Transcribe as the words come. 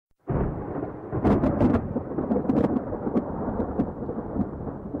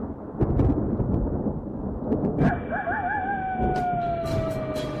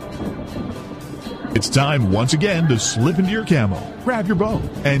It's time once again to slip into your camo, grab your bow,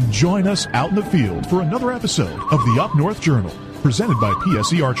 and join us out in the field for another episode of the Up North Journal, presented by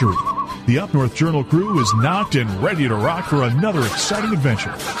PSE Archery. The Up North Journal crew is knocked and ready to rock for another exciting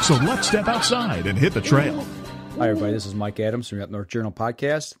adventure. So let's step outside and hit the trail. Hi, everybody. This is Mike Adams from the Up North Journal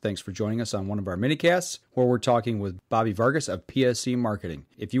podcast. Thanks for joining us on one of our minicasts where we're talking with Bobby Vargas of PSE Marketing.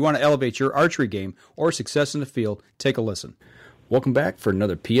 If you want to elevate your archery game or success in the field, take a listen. Welcome back for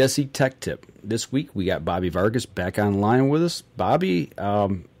another PSE Tech Tip. This week, we got Bobby Vargas back online with us. Bobby,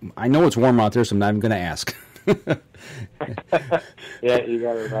 I know it's warm out there, so I'm not even going to ask. Yeah, you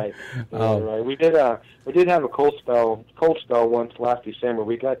got it right. Right. We did have a cold spell once last December.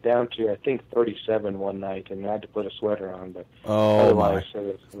 We got down to, I think, 37 one night, and I had to put a sweater on. But otherwise,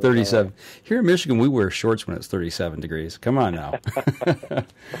 it was 37. right. Here in Michigan, we wear shorts when it's 37 degrees. Come on now.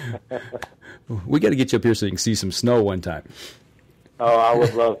 We got to get you up here so you can see some snow one time. Oh, I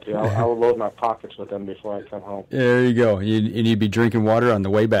would love to. I would load my pockets with them before I come home. There you go. And you'd be drinking water on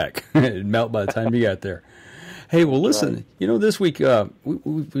the way back. It'd melt by the time you got there. Hey, well, listen, right. This week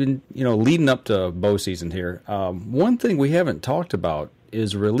we've been, leading up to bow season here. One thing we haven't talked about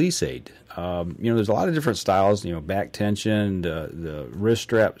is release aid. There's a lot of different styles, back tension, the wrist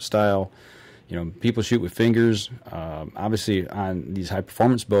strap style. People shoot with fingers. Obviously, on these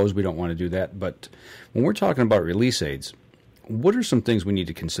high-performance bows, we don't want to do that. But when we're talking about release aids, what are some things we need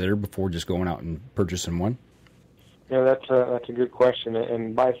to consider before just going out and purchasing one? That's a good question.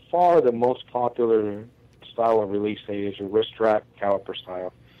 And by far the most popular style of release aid is your wrist strap caliper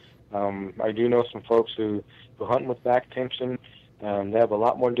style. I do know some folks who hunt with back tension. They have a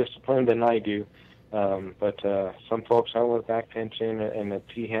lot more discipline than I do. But some folks hunt with back tension and a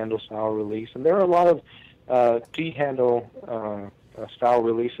T-handle style release. And there are a lot of T-handle style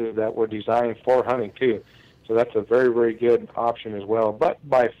releases that were designed for hunting too. So that's a very, very good option as well. But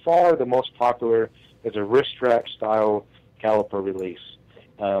by far the most popular is a wrist strap style caliper release.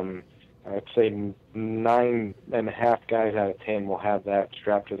 I'd say 9.5 guys out of 10 will have that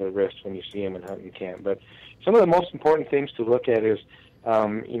strapped to their wrist when you see them in hunting camp. But some of the most important things to look at is,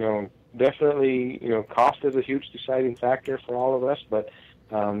 definitely, cost is a huge deciding factor for all of us. But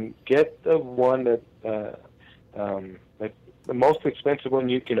get the one that the most expensive one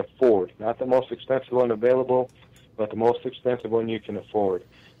you can afford, not the most expensive one available, but the most expensive one you can afford.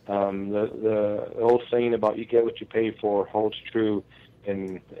 The old saying about you get what you pay for holds true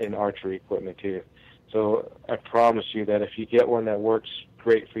in archery equipment too. So I promise you that if you get one that works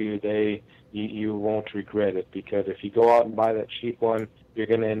great for you today, you won't regret it, because if you go out and buy that cheap one, you're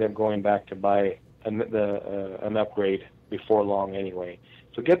going to end up going back to buy an upgrade before long anyway.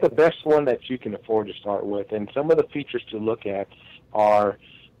 So get the best one that you can afford to start with. And some of the features to look at are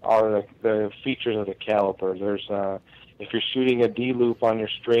the features of the caliper. There's if you're shooting a D-loop on your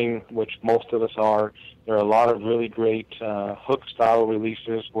string, which most of us are, there are a lot of really great hook-style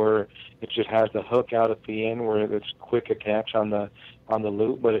releases where it just has the hook out at the end, where it's quick attach on the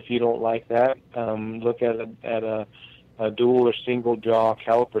loop. But if you don't like that, look at a dual or single jaw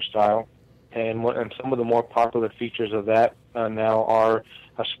caliper style. And some of the more popular features of that now are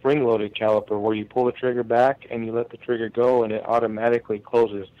a spring-loaded caliper, where you pull the trigger back and you let the trigger go, and it automatically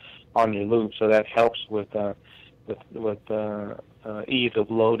closes on your loop. So that helps with ease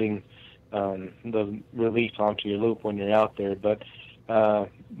of loading the release onto your loop when you're out there. But the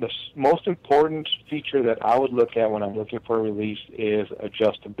most important feature that I would look at when I'm looking for a release is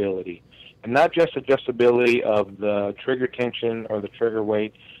adjustability. And not just adjustability of the trigger tension or the trigger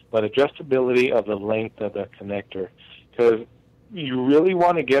weight, but adjustability of the length of the connector. Because you really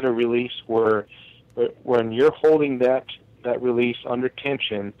want to get a release where when you're holding that release under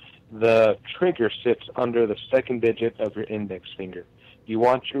tension, the trigger sits under the second digit of your index finger. You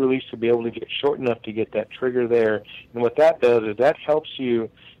want your release to be able to get short enough to get that trigger there. And what that does is that helps you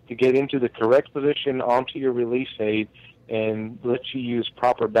to get into the correct position onto your release aid and lets you use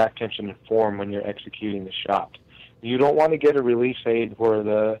proper back tension and form when you're executing the shot. You don't want to get a release aid where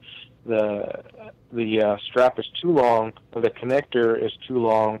the strap is too long or the connector is too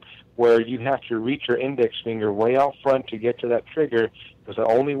long, where you have to reach your index finger way out front to get to that trigger, because the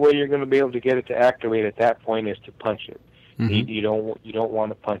only way you're going to be able to get it to activate at that point is to punch it. Mm-hmm. You don't want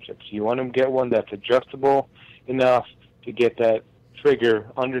to punch it. So you want to get one that's adjustable enough to get that trigger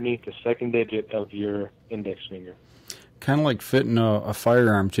underneath the second digit of your index finger. Kind of like fitting a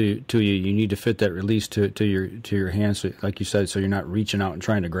firearm to you. You need to fit that release to your hand, so, like you said, so you're not reaching out and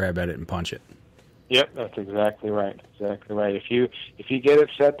trying to grab at it and punch it. Yep, that's exactly right. Exactly right. If you get it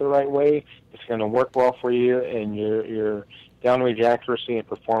set the right way, it's going to work well for you, and your downrange accuracy and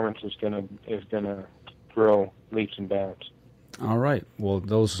performance is going to grow leaps and bounds. All right. Well,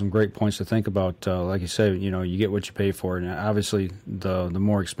 those are some great points to think about. Like you say, you get what you pay for, and obviously the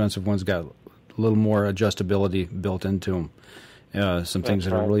more expensive ones got a little more adjustability built into them. Some things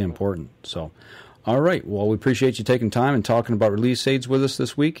that are really important. So, all right. Well, we appreciate you taking time and talking about release aids with us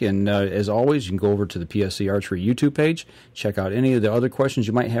this week. And as always, you can go over to the PSE Archery YouTube page, check out any of the other questions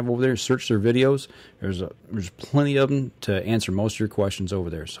you might have over there, search their videos. There's plenty of them to answer most of your questions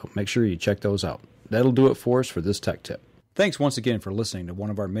over there. So make sure you check those out. That'll do it for us for this Tech Tip. Thanks once again for listening to one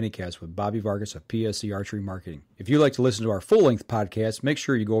of our minicasts with Bobby Vargas of PSE Archery Marketing. If you'd like to listen to our full-length podcast, make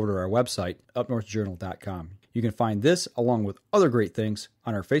sure you go over to our website, upnorthjournal.com. You can find this along with other great things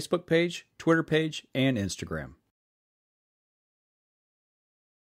on our Facebook page, Twitter page, and Instagram.